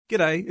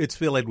G'day, it's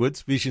Phil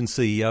Edwards, Vision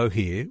CEO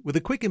here, with a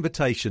quick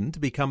invitation to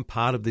become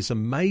part of this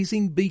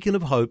amazing beacon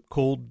of hope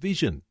called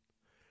Vision.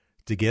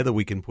 Together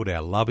we can put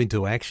our love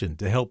into action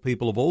to help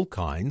people of all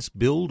kinds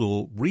build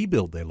or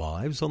rebuild their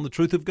lives on the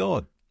truth of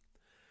God.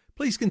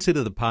 Please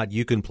consider the part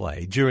you can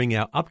play during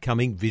our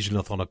upcoming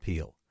Visionathon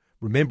appeal,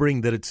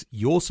 remembering that it's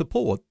your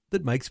support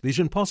that makes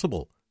Vision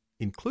possible,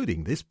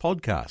 including this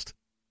podcast.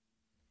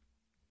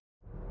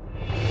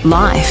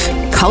 Life,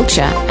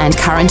 culture and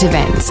current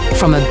events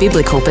from a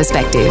biblical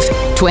perspective.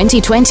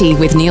 2020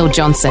 with Neil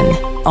Johnson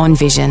on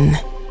Vision.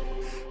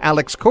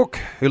 Alex Cook,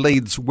 who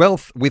leads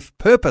Wealth with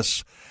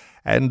Purpose.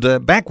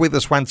 And back with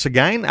us once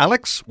again.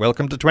 Alex,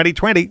 welcome to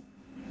 2020.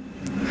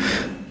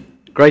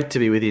 Great to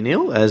be with you,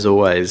 Neil, as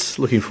always.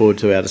 Looking forward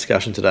to our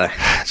discussion today.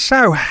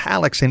 So,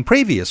 Alex, in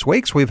previous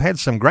weeks, we've had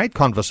some great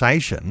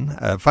conversation,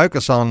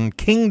 focus on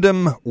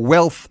kingdom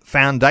wealth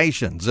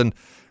foundations and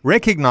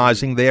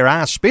recognising there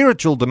are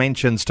spiritual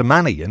dimensions to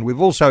money. And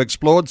we've also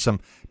explored some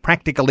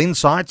practical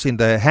insights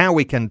into how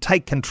we can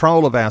take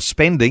control of our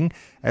spending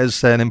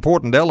as an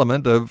important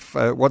element of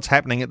what's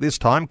happening at this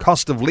time.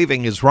 Cost of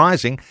living is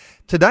rising.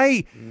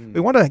 Today, we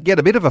want to get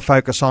a bit of a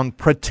focus on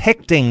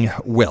protecting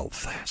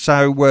wealth.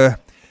 So,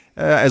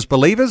 as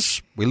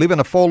believers, we live in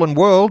a fallen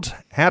world.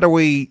 How do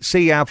we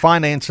see our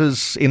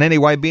finances in any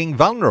way being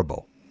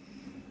vulnerable?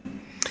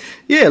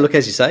 Yeah, look,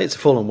 as you say, it's a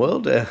fallen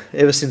world.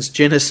 Ever since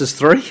Genesis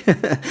 3,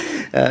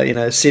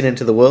 sin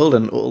entered the world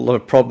and a lot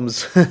of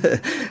problems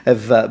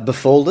have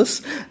befallen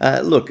us.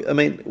 Look, I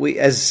mean,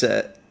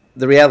 the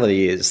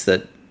reality is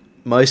that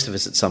most of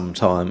us at some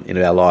time in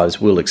our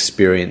lives will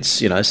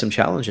experience, some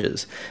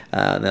challenges.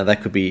 Now,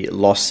 that could be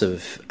loss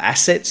of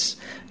assets,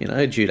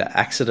 due to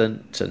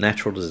accident, to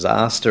natural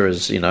disaster,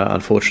 as,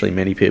 unfortunately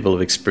many people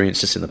have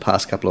experienced just in the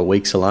past couple of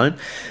weeks alone.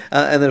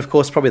 And then, of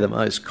course, probably the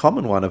most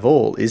common one of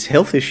all is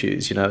health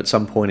issues. At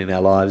some point in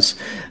our lives,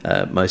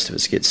 most of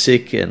us get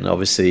sick, and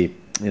obviously,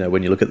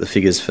 when you look at the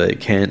figures for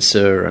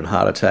cancer and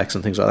heart attacks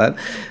and things like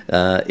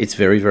that, it's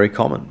very, very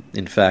common.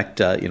 In fact,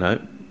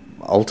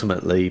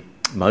 ultimately,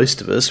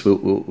 most of us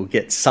will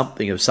get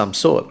something of some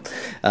sort.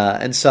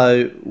 And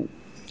so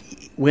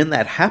when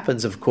that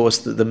happens, of course,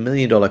 the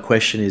million-dollar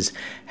question is,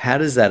 how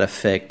does that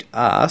affect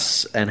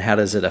us, and how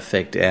does it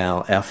affect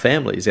our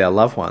families, our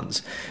loved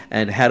ones,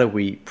 and how do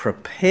we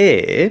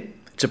prepare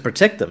to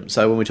protect them?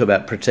 So when we talk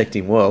about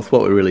protecting wealth,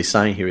 what we're really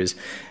saying here is,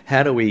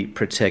 how do we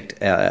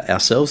protect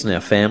ourselves and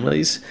our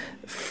families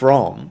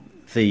from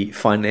the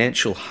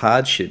financial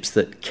hardships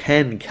that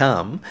can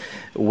come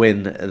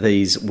when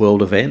these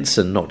world events,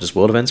 and not just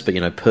world events,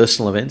 but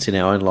personal events in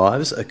our own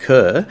lives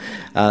occur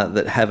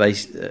that have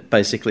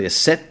basically a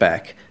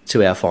setback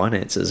to our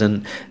finances.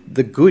 And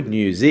the good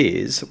news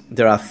is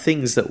there are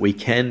things that we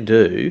can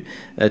do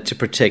to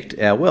protect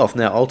our wealth.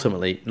 Now,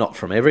 ultimately, not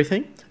from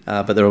everything,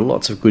 but there are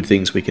lots of good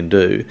things we can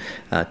do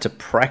to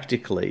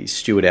practically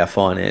steward our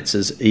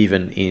finances,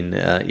 even in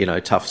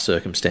tough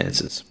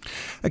circumstances.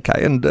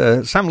 Okay,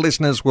 and some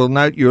listeners will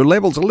note your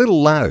level's a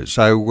little low,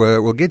 so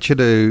we'll get you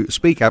to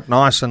speak up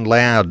nice and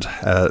loud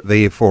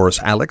there for us,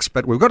 Alex.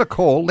 But we've got a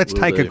call. Let's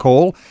take a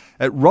call.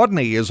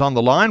 Rodney is on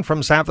the line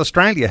from South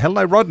Australia.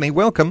 Hello, Rodney.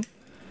 Welcome.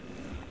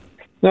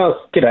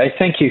 Well, g'day.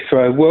 Thank you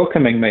for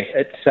welcoming me.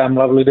 It's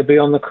lovely to be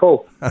on the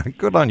call.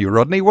 Good on you,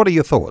 Rodney. What are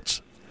your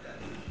thoughts?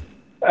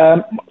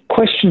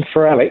 Question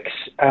for Alex.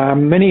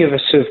 Many of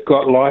us have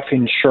got life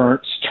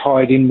insurance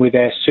tied in with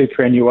our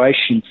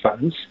superannuation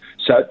funds,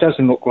 so it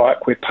doesn't look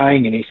like we're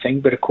paying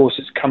anything, but of course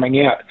it's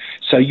coming out.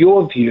 So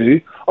your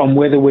view on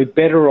whether we're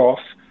better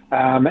off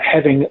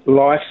having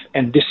life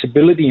and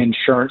disability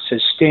insurance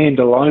as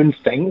standalone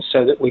things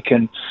so that we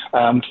can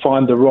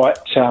find the right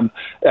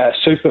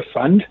super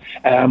fund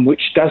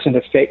which doesn't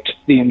affect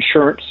the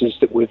insurances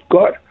that we've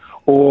got,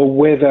 or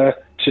whether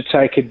to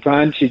take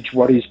advantage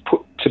what is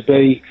put to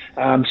be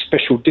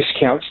special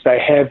discounts they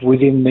have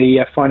within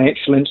the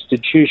financial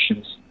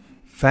institutions.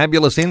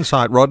 Fabulous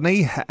insight,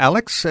 Rodney.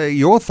 Alex,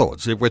 your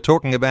thoughts, if we're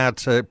talking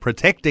about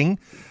protecting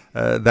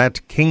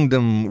that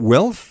kingdom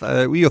wealth,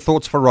 your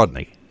thoughts for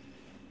Rodney?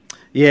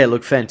 Yeah,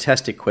 look,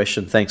 fantastic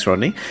question. Thanks,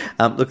 Rodney.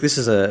 Look, this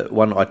is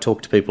one I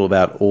talk to people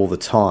about all the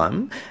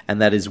time,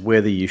 and that is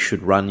whether you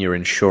should run your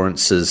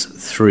insurances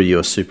through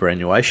your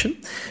superannuation.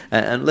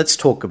 And let's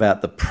talk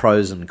about the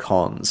pros and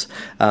cons.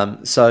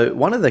 So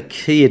one of the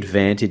key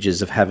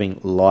advantages of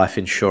having life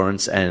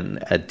insurance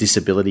and a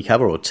disability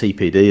cover, or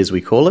TPD as we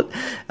call it,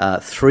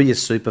 through your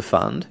super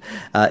fund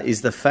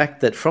is the fact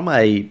that from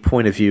a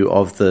point of view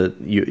of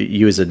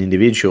you as an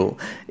individual,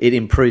 it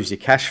improves your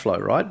cash flow,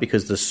 right?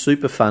 Because the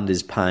super fund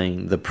is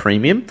paying the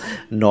premium,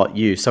 not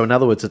you. So in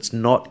other words, it's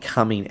not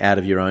coming out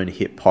of your own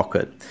hip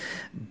pocket.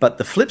 But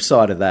the flip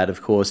side of that,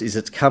 of course, is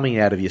it's coming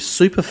out of your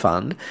super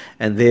fund,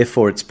 and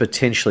therefore it's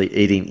potentially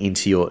eating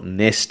into your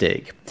nest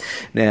egg.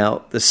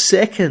 Now, the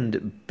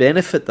second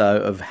benefit, though,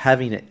 of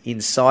having it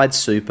inside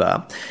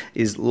super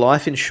is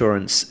life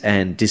insurance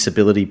and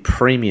disability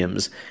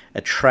premiums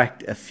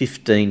attract a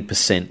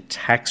 15%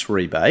 tax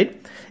rebate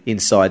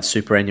inside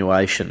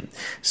superannuation.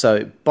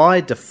 So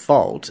by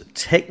default,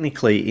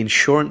 technically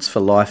insurance for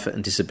life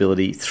and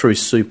disability through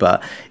super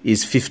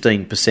is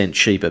 15%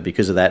 cheaper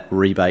because of that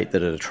rebate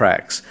that it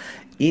attracts.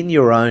 In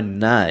your own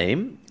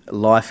name,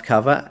 life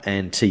cover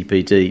and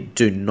TPD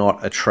do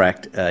not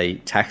attract a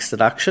tax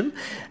deduction,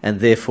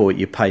 and therefore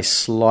you pay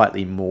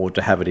slightly more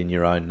to have it in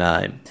your own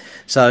name.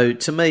 So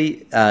to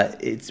me,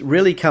 it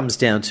really comes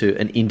down to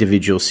an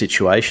individual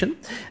situation.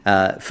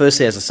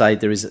 Firstly, as I say,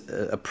 there is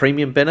a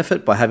premium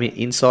benefit by having it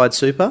inside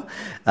super.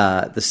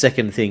 The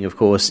second thing, of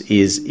course,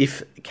 is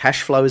if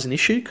cash flow is an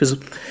issue,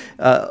 because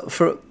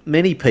for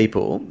many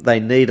people, they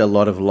need a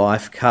lot of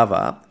life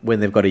cover when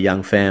they've got a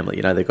young family.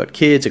 You know, they've got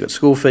kids, they've got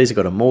school fees, they've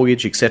got a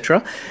mortgage,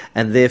 etc.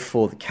 And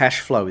therefore, the cash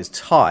flow is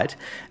tight,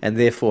 and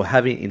therefore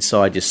having it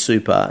inside your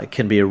super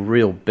can be a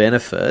real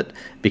benefit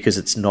because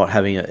it's not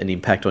having an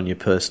impact on your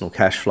personal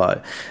cash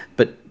flow.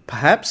 But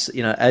perhaps,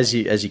 you know, as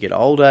you get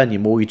older and your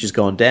mortgage has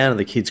gone down and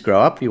the kids grow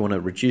up, you want to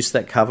reduce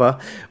that cover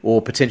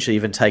or potentially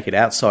even take it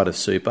outside of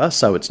super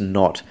so it's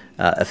not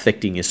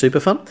affecting your super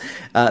fund.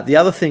 The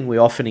other thing we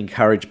often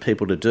encourage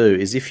people to do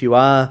is if you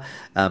are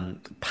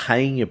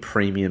paying your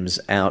premiums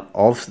out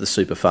of the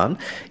super fund,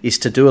 is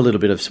to do a little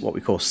bit of what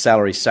we call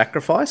salary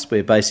sacrifice,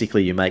 where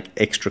basically you make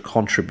extra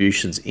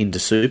contributions into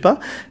super,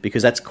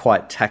 because that's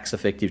quite tax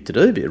effective to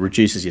do. It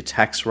reduces your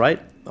tax rate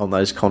on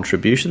those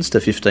contributions to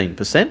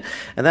 15%,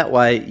 and that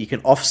way you can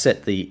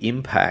offset the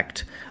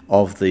impact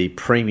of the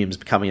premiums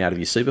coming out of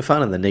your super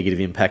fund and the negative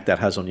impact that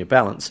has on your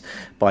balance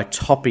by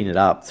topping it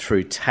up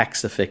through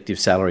tax effective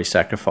salary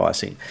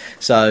sacrificing.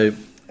 So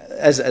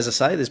as I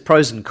say, there's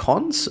pros and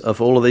cons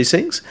of all of these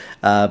things,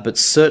 but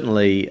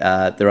certainly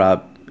there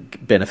are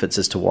benefits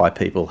as to why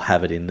people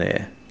have it in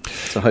there.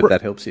 So I hope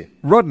that helps you.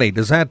 Rodney,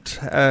 is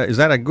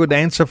that a good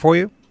answer for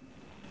you?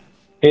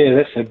 Yeah,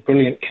 that's a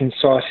brilliant,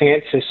 concise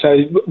answer.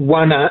 So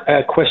one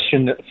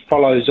question that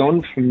follows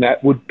on from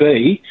that would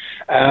be,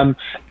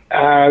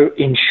 are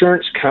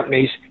insurance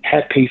companies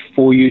happy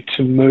for you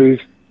to move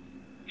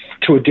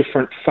to a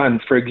different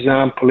fund? For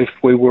example, if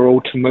we were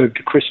all to move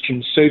to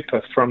Christian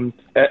Super from...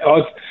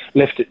 I've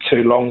left it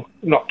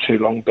not too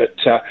long, but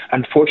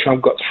unfortunately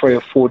I've got 3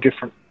 or 4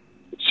 different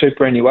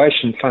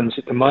superannuation funds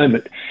at the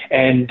moment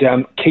and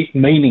keep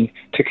meaning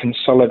to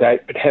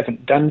consolidate but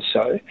haven't done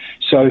so.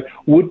 So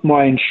would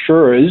my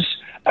insurers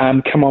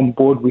come on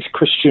board with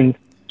Christian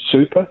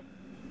Super?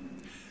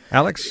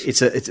 Alex?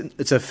 It's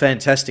a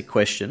fantastic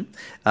question.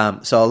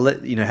 So I'll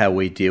let you know how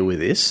we deal with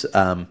this.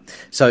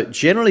 So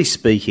generally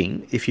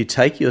speaking, if you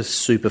take your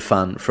super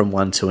fund from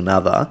one to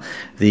another,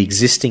 the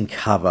existing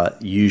cover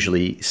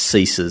usually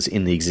ceases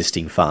in the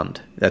existing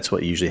fund. That's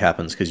what usually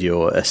happens because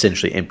you're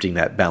essentially emptying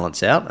that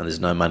balance out and there's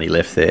no money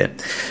left there.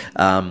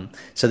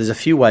 So there's a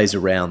few ways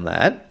around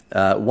that.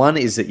 One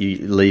is that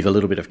you leave a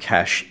little bit of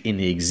cash in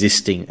the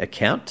existing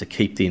account to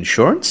keep the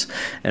insurance,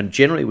 and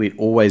generally we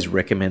always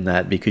recommend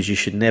that because you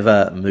should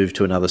never move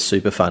to another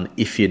super fund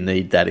if you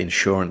need that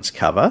insurance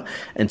cover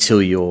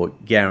until you're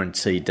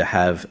guaranteed to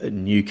have a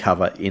new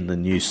cover in the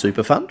new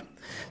super fund.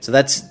 So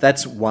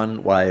that's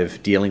one way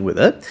of dealing with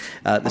it.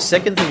 The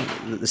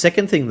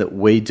second thing that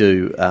we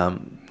do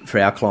for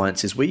our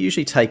clients is we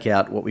usually take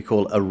out what we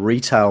call a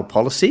retail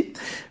policy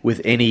with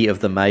any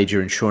of the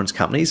major insurance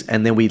companies,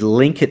 and then we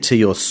link it to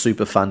your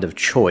super fund of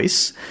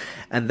choice.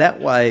 And that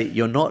way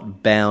you're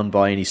not bound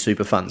by any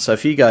super fund. So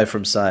if you go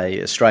from,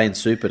 say, Australian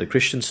Super to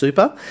Christian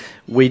Super,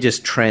 we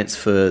just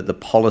transfer the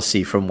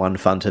policy from one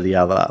fund to the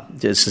other.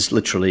 It's just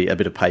literally a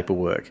bit of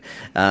paperwork.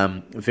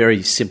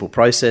 Very simple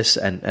process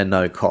and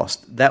no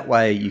cost. That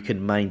way you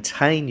can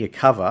maintain your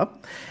cover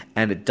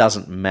and it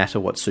doesn't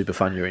matter what super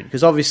fund you're in.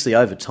 Because obviously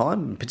over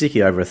time,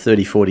 particularly over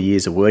 30, 40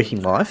 years of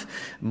working life,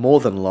 more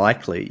than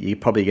likely you're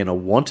probably going to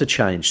want to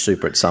change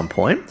super at some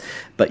point,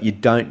 but you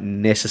don't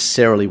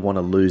necessarily want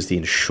to lose the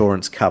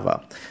insurance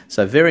cover.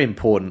 So very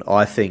important,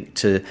 I think,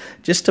 to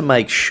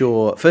make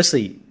sure,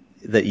 firstly,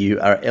 that you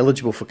are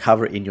eligible for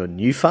cover in your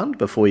new fund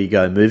before you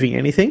go moving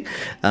anything,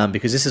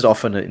 because this is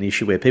often an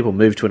issue where people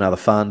move to another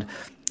fund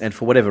and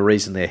for whatever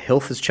reason their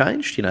health has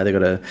changed. You know, they've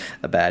got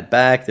a bad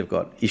back, they've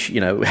got issue.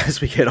 You know,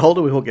 as we get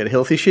older, we all get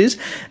health issues,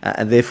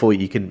 and therefore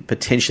you can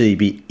potentially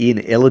be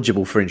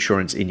ineligible for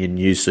insurance in your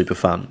new super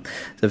fund.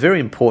 So very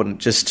important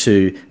just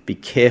to be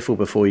careful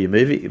before you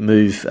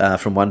move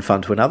from one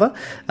fund to another,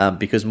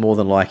 because more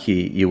than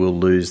likely you will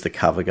lose the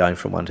cover going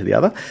from one to the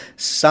other.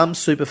 Some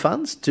super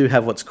funds do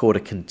have what's called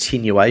a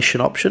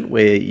continuation option,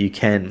 where you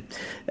can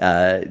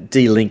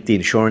de-link the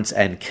insurance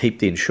and keep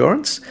the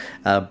insurance,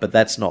 but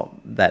that's not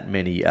that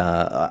many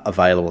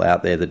available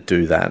out there that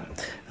do that.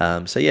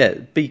 So yeah,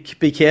 be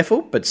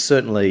careful, but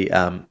certainly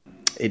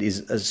it is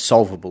a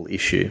solvable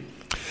issue.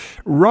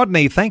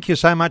 Rodney, thank you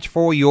so much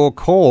for your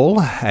call,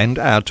 and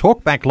our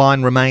talkback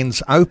line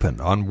remains open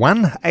on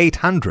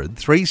 1800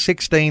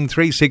 316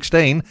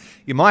 316.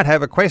 You might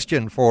have a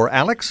question for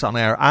Alex on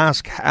our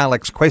Ask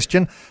Alex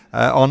question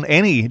on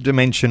any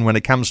dimension when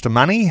it comes to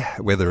money,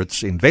 whether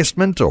it's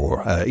investment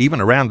or even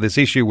around this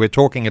issue we're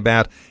talking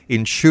about,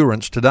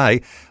 insurance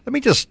today. Let me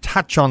just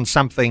touch on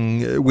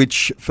something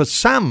which for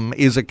some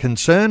is a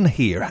concern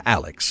here,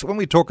 Alex. When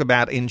we talk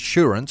about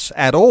insurance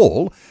at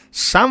all,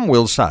 some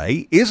will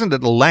say, isn't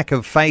it a lack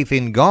of faith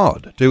in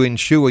God to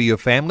insure your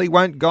family?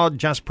 Won't God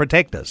just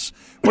protect us?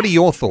 What are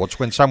your thoughts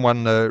when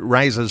someone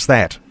raises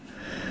that?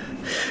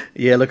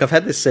 Yeah, look, I've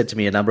had this said to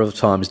me a number of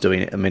times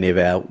doing many of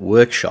our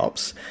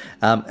workshops,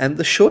 and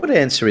the short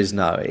answer is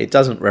no, it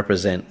doesn't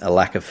represent a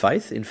lack of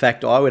faith. In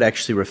fact, I would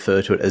actually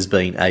refer to it as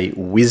being a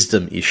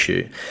wisdom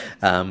issue.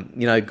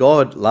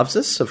 God loves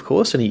us, of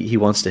course, and he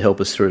wants to help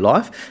us through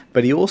life,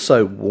 but he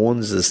also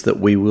warns us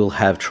that we will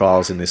have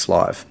trials in this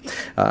life.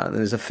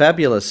 There's a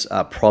fabulous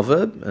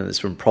proverb, and it's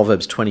from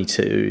Proverbs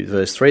 22,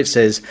 verse 3. It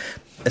says,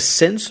 "A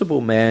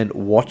sensible man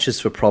watches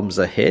for problems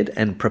ahead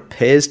and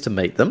prepares to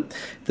meet them.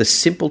 The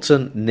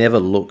simpleton never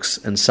looks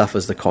and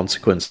suffers the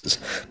consequences."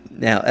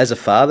 Now, as a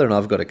father, and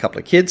I've got a couple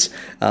of kids,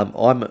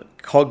 I'm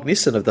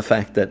cognizant of the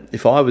fact that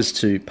if I was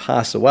to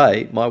pass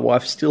away, my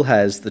wife still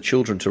has the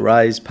children to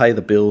raise, pay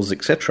the bills,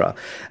 etc.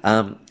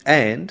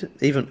 And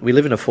even we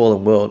live in a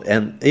fallen world,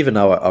 and even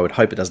though I would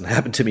hope it doesn't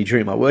happen to me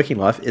during my working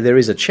life, there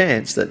is a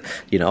chance that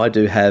I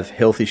do have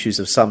health issues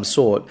of some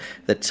sort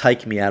that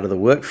take me out of the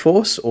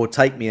workforce or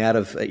take me out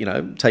of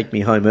take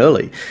me home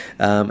early,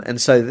 and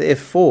so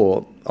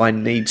therefore I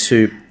need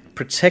to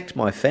protect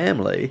my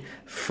family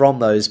from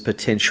those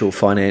potential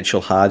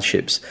financial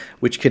hardships,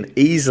 which can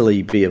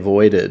easily be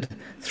avoided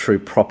through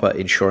proper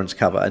insurance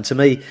cover. And to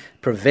me,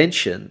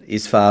 prevention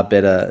is far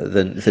better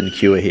than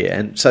cure here.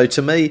 And so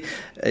to me,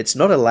 it's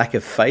not a lack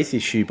of faith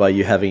issue by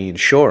you having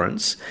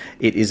insurance.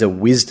 It is a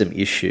wisdom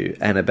issue,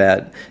 and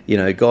about,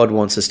 God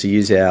wants us to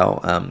use our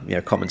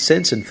common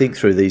sense and think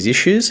through these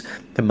issues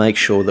to make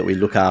sure that we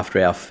look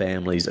after our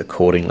families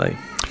accordingly.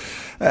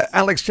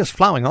 Alex, just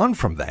flowing on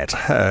from that,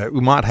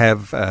 we might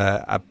have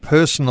a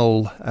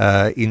personal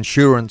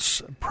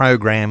insurance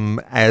program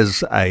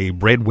as a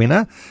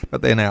breadwinner,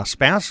 but then our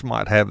spouse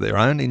might have their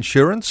own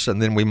insurance,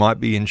 and then we might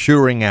be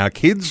insuring our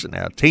kids and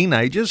our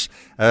teenagers.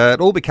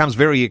 It all becomes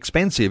very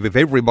expensive if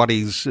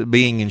everybody's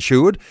being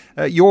insured.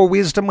 Your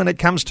wisdom when it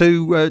comes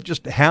to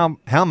just how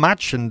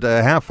much and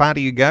how far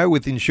do you go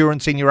with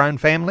insurance in your own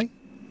family?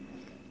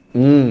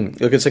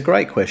 Look, it's a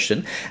great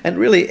question. And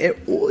really,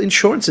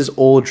 insurance is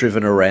all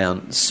driven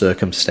around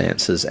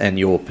circumstances and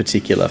your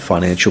particular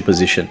financial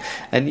position.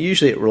 And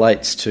usually it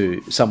relates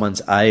to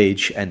someone's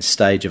age and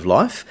stage of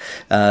life.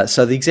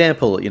 So the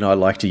example, I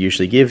like to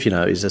usually give,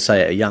 is,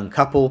 say, a young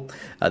couple,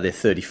 they're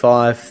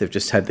 35, they've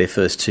just had their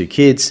first 2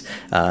 kids,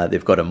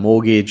 they've got a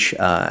mortgage,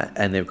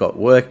 and they've got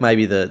work.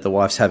 Maybe the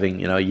wife's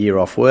having, a year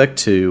off work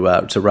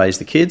to raise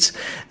the kids.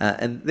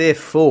 And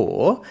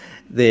therefore,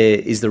 there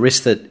is the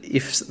risk that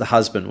if the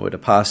husband were to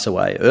pass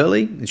away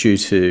early due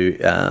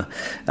to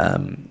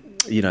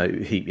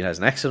he has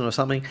an accident or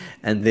something,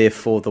 and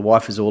therefore the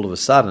wife is all of a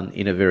sudden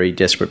in a very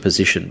desperate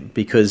position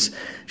because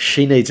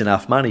she needs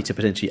enough money to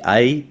potentially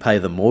A, pay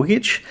the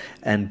mortgage,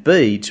 and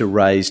B, to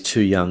raise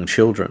 2 young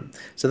children.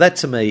 So that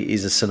to me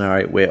is a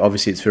scenario where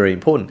obviously it's very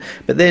important.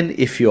 But then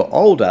if you're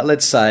older,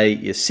 let's say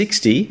you're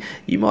 60,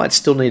 you might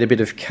still need a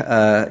bit of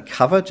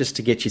cover just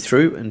to get you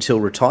through until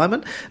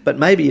retirement, but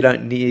maybe you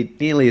don't need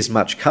nearly as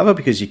much cover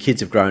because your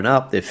kids have grown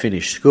up, they've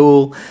finished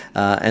school,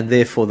 and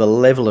therefore the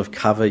level of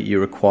cover you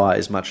require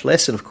is much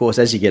less. And of course,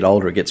 as you get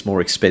older, it gets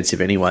more expensive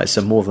anyway,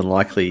 so more than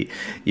likely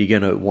you're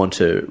going to want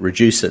to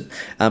reduce it.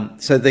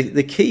 So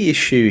the key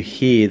issue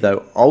here,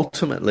 though,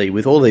 ultimately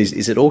with all these,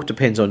 is it all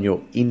depends on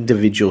your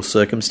individual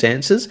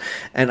circumstances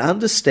and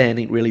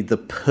understanding really the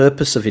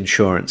purpose of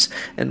insurance.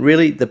 And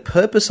really the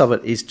purpose of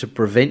it is to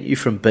prevent you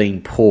from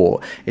being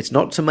poor. It's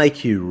not to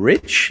make you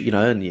rich,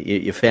 and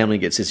your family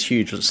gets this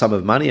huge sum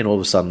of money and all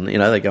of a sudden,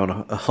 they go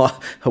on a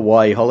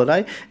Hawaii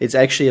holiday. It's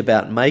actually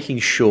about making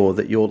sure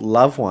that your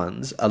loved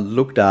ones are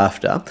looked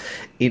after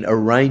in a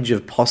range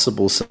of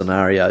possible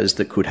scenarios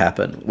that could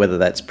happen, whether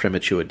that's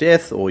premature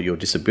death or your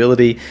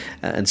disability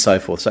and so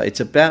forth. So it's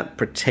about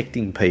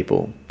protecting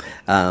people.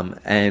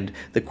 And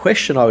the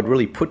question I would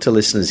really put to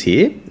listeners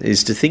here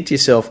is to think to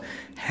yourself,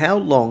 how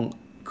long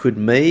could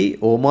me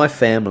or my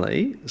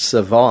family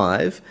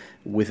survive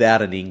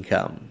without an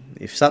income?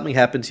 If something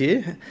happened to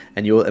you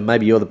and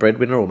maybe you're the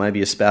breadwinner or maybe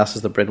your spouse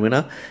is the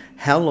breadwinner,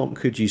 how long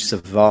could you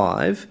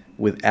survive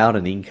without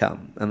an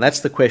income? And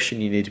that's the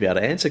question you need to be able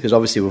to answer, because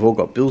obviously we've all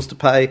got bills to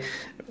pay,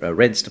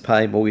 rents to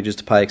pay, mortgages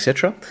to pay,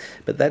 etc.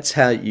 But that's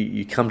how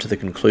you come to the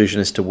conclusion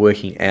as to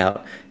working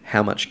out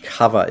how much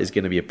cover is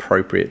going to be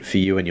appropriate for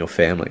you and your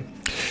family.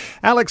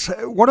 Alex,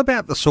 what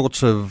about the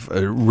sorts of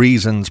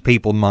reasons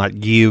people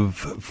might give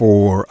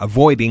for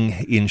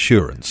avoiding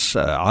insurance?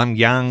 I'm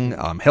young,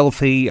 I'm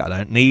healthy, I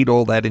don't need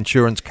all that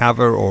insurance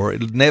cover, or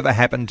it'll never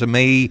happen to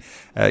me.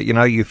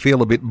 You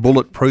feel a bit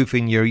bulletproof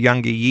in your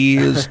younger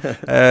years.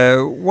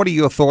 What are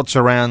your thoughts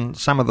around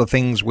some of the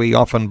things we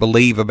often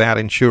believe about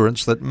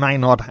insurance that may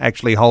not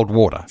actually hold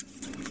water?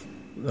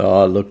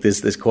 Oh, look,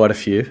 there's quite a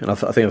few, and I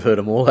think I've heard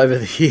them all over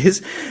the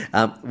years.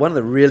 One of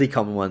the really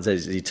common ones,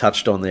 as you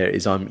touched on there,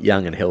 is I'm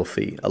young and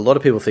healthy. A lot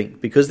of people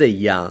think because they're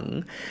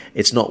young,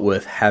 it's not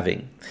worth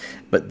having.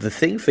 But the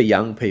thing for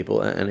young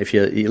people, and if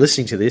you're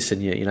listening to this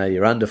and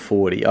you're under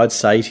 40, I'd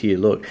say to you,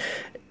 look,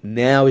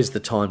 now is the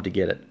time to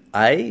get it.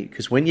 A,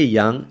 because when you're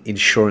young,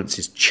 insurance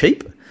is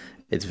cheap.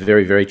 It's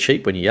very, very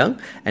cheap when you're young.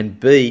 And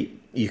B,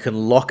 you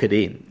can lock it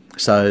in.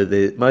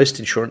 So most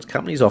insurance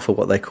companies offer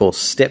what they call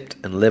stepped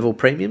and level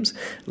premiums.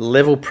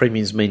 Level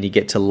premiums mean you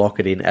get to lock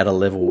it in at a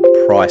level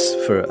price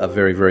for a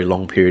very, very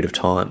long period of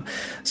time.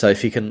 So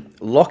if you can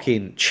lock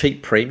in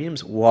cheap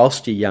premiums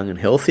whilst you're young and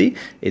healthy,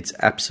 it's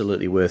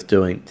absolutely worth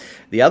doing.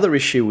 The other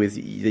issue with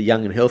the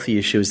young and healthy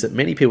issue is that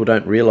many people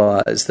don't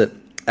realise that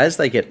as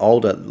they get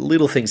older,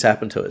 little things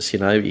happen to us. You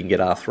can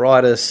get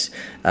arthritis,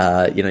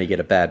 you get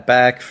a bad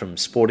back from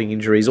sporting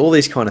injuries, all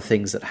these kind of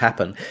things that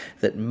happen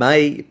that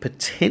may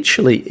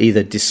potentially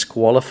either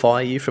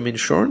disqualify you from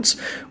insurance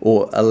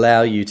or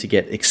allow you to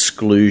get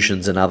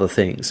exclusions and other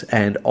things.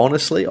 And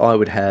honestly, I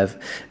would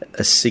have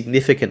a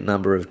significant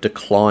number of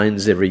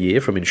declines every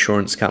year from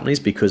insurance companies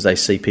because they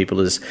see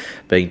people as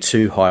being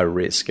too high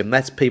risk. And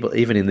that's people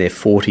even in their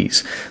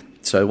 40s.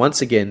 So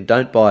once again,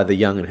 don't buy the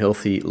young and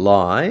healthy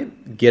lie.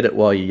 Get it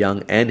while you're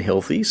young and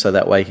healthy, so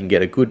that way you can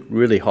get a good,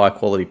 really high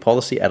quality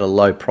policy at a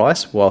low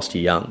price whilst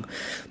you're young.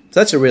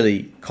 So that's a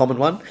really common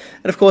one.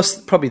 And of course,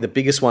 probably the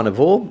biggest one of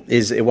all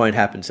is it won't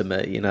happen to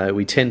me.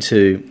 We tend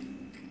to,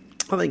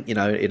 I think, in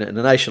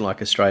a nation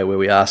like Australia where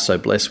we are so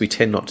blessed, we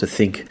tend not to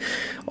think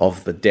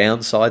of the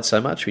downside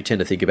so much. We tend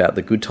to think about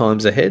the good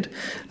times ahead.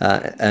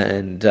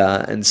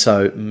 And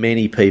so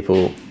many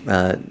people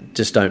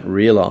just don't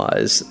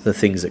realise the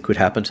things that could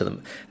happen to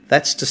them.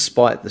 That's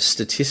despite the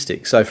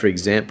statistics. So, for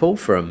example,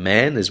 for a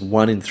man, there's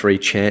 1 in 3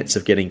 chance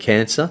of getting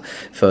cancer.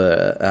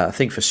 I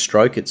think for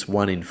stroke, it's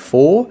 1 in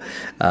 4.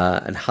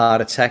 And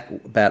heart attack,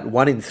 about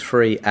 1 in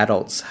 3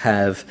 adults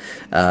have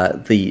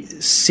the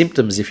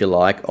symptoms, if you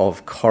like,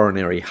 of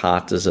coronary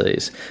heart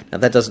disease. Now,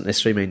 that doesn't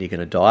necessarily mean you're going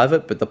to die of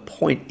it, but the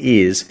point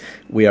is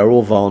we are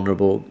all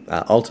vulnerable.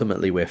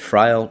 Ultimately, we're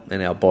frail,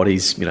 and our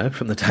bodies,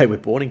 from the day we're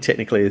born,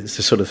 technically, is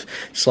sort of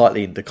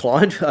slightly in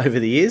decline over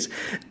the years.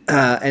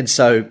 And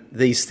so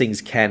these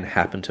things can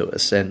happen to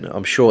us. And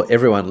I'm sure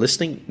everyone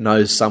listening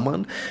knows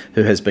someone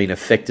who has been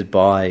affected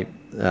by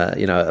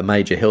a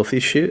major health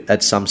issue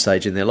at some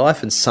stage in their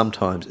life, and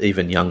sometimes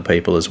even young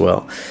people as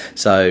well.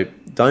 So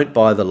don't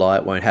buy the lie,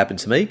 it won't happen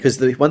to me, because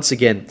once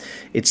again,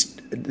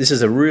 this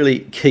is a really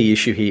key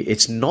issue here.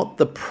 It's not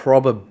the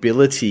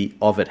probability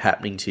of it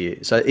happening to you.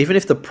 So even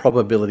if the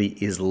probability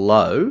is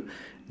low,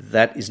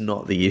 that is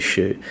not the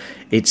issue.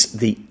 It's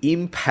the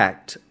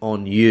impact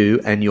on you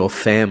and your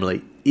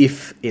family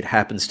if it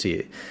happens to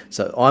you.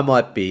 So I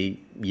might be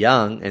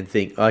young and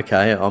think,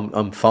 okay,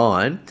 I'm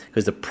fine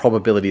because the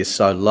probability is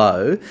so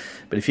low.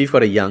 But if you've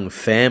got a young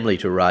family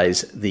to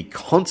raise, the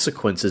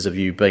consequences of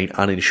you being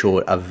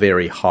uninsured are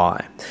very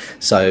high.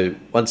 So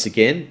once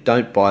again,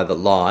 don't buy the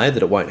lie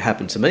that it won't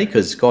happen to me,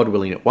 because God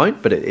willing it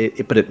won't, but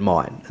it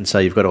might. And so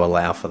you've got to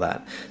allow for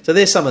that. So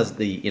there's some of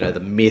the the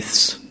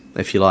myths,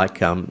 if you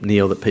like,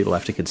 Neil, that people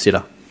have to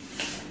consider.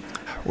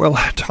 Well,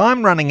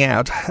 time running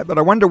out, but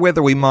I wonder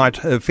whether we might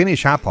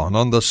finish up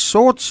on the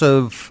sorts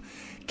of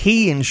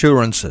key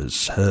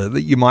insurances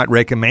that you might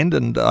recommend.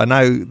 And I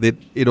know that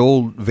it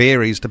all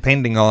varies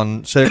depending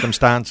on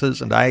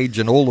circumstances and age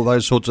and all of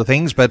those sorts of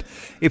things. But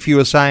if you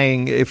were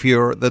saying, if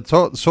you're the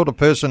sort of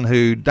person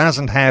who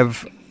doesn't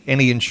have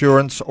any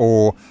insurance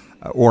or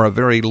a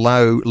very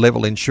low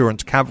level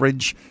insurance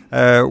coverage,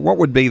 what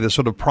would be the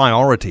sort of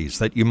priorities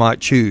that you might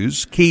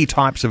choose, key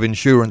types of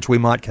insurance we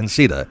might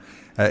consider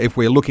if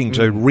we're looking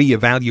to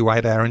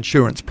reevaluate our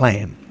insurance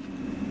plan?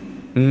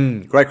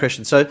 Great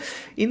question. So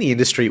in the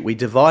industry, we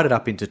divide it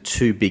up into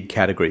 2 big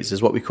categories.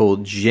 There's what we call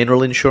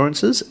general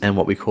insurances and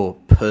what we call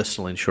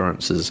personal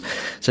insurances.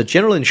 So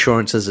general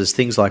insurances is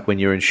things like when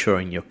you're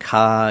insuring your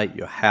car,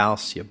 your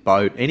house, your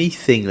boat,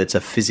 anything that's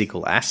a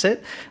physical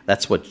asset.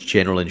 That's what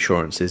general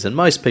insurance is. And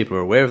most people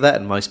are aware of that,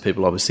 and most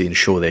people obviously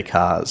insure their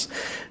cars.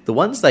 The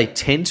ones they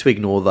tend to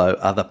ignore, though,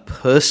 are the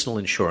personal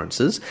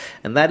insurances,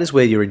 and that is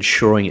where you're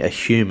insuring a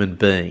human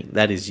being.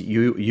 That is,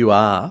 you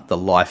are the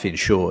life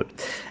insured.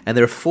 And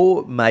there are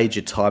 4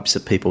 major types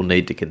that people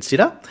need to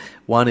consider.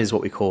 One is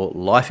what we call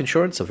life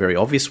insurance, a very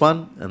obvious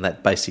one, and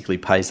that basically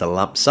pays a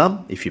lump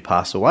sum if you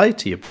pass away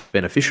to your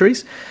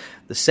beneficiaries.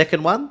 The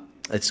second one,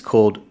 it's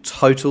called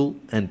total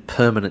and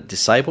permanent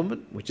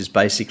disablement, which is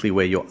basically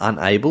where you're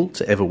unable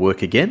to ever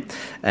work again,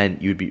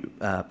 and you'd be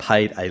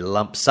paid a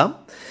lump sum.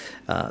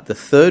 The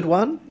third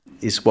one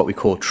is what we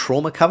call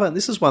trauma cover. And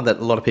this is one that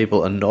a lot of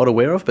people are not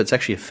aware of, but it's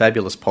actually a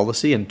fabulous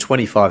policy, and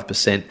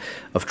 25%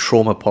 of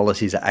trauma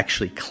policies are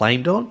actually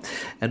claimed on.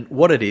 And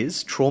what it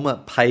is,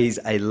 trauma pays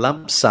a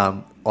lump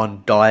sum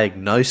on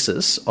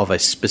diagnosis of a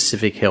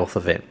specific health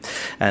event.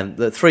 And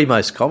the three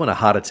most common are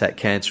heart attack,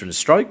 cancer and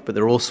stroke, but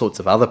there are all sorts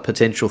of other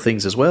potential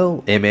things as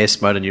well: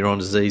 MS, motor neuron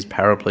disease,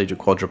 paraplegia,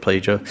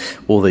 quadriplegia,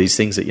 all these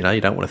things that you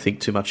don't want to think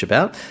too much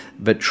about.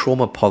 But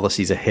trauma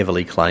policies are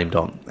heavily claimed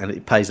on, and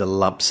it pays a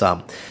lump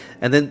sum.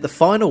 And then the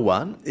final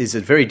one is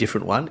a very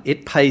different one.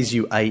 It pays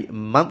you a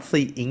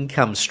monthly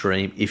income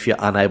stream if you're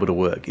unable to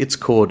work. It's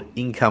called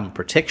income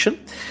protection.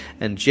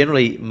 And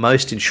generally,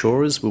 most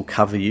insurers will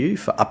cover you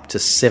for up to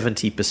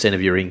 70%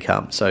 of your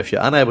income. So if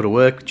you're unable to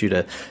work due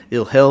to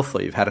ill health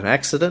or you've had an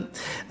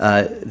accident,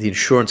 the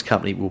insurance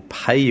company will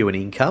pay you an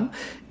income,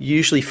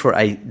 usually for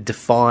a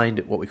defined,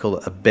 what we call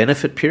a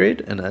benefit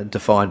period, and a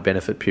defined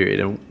benefit period.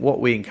 And what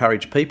we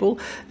encourage people,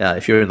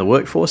 if you're in the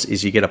workforce,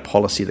 is you get a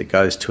policy that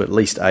goes to at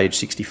least age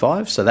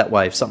 65. So that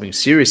way, if something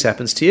serious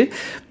happens to you,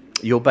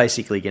 you're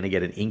basically going to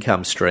get an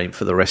income stream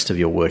for the rest of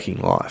your working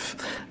life.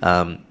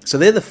 So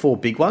they're the four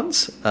big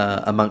ones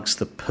amongst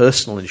the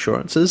personal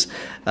insurances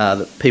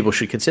that people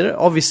should consider.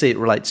 Obviously, it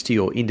relates to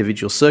your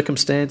individual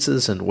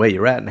circumstances and where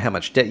you're at and how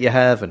much debt you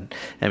have and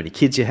how many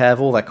kids you have.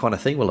 All that kind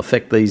of thing will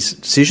affect these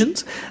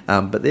decisions.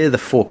 But they're the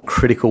four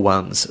critical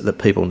ones that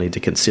people need to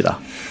consider.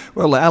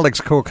 Well,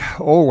 Alex Cook,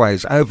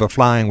 always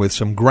overflowing with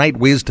some great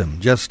wisdom,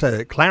 just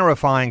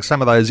clarifying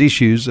some of those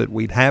issues that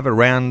we'd have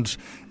around,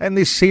 and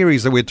this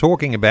series that we're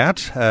talking about,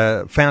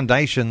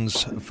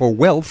 Foundations for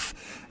Wealth,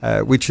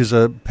 which is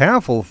a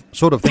powerful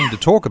sort of thing to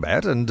talk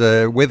about. And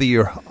whether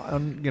you're,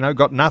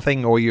 got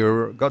nothing or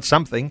you've got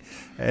something,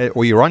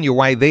 or you're on your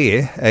way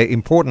there,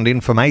 important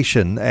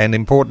information and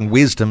important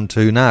wisdom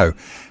to know.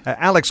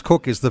 Alex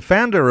Cook is the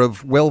founder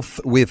of Wealth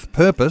with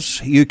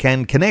Purpose. You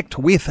can connect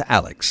with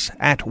Alex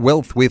at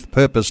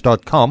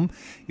wealthwithpurpose.com.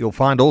 You'll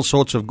find all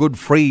sorts of good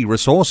free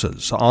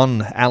resources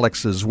on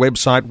Alex's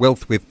website,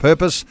 Wealth with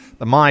Purpose.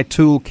 The My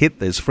Toolkit,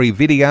 there's free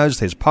videos,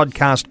 there's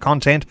podcast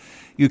content.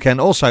 You can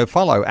also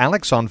follow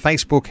Alex on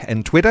Facebook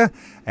and Twitter,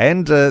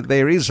 and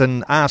there is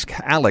an Ask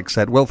Alex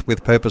at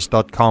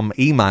wealthwithpurpose.com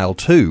email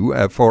too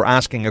for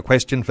asking a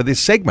question for this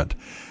segment.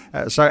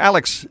 So,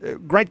 Alex,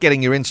 great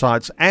getting your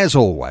insights as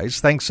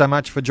always. Thanks so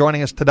much for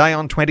joining us today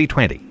on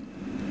 2020.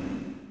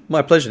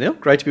 My pleasure, Neil.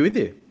 Great to be with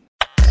you.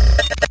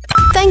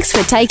 Thanks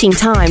for taking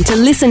time to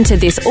listen to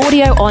this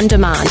audio on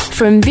demand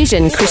from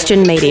Vision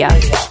Christian Media.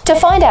 To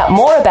find out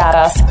more about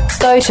us,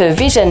 go to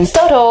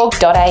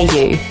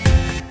vision.org.au.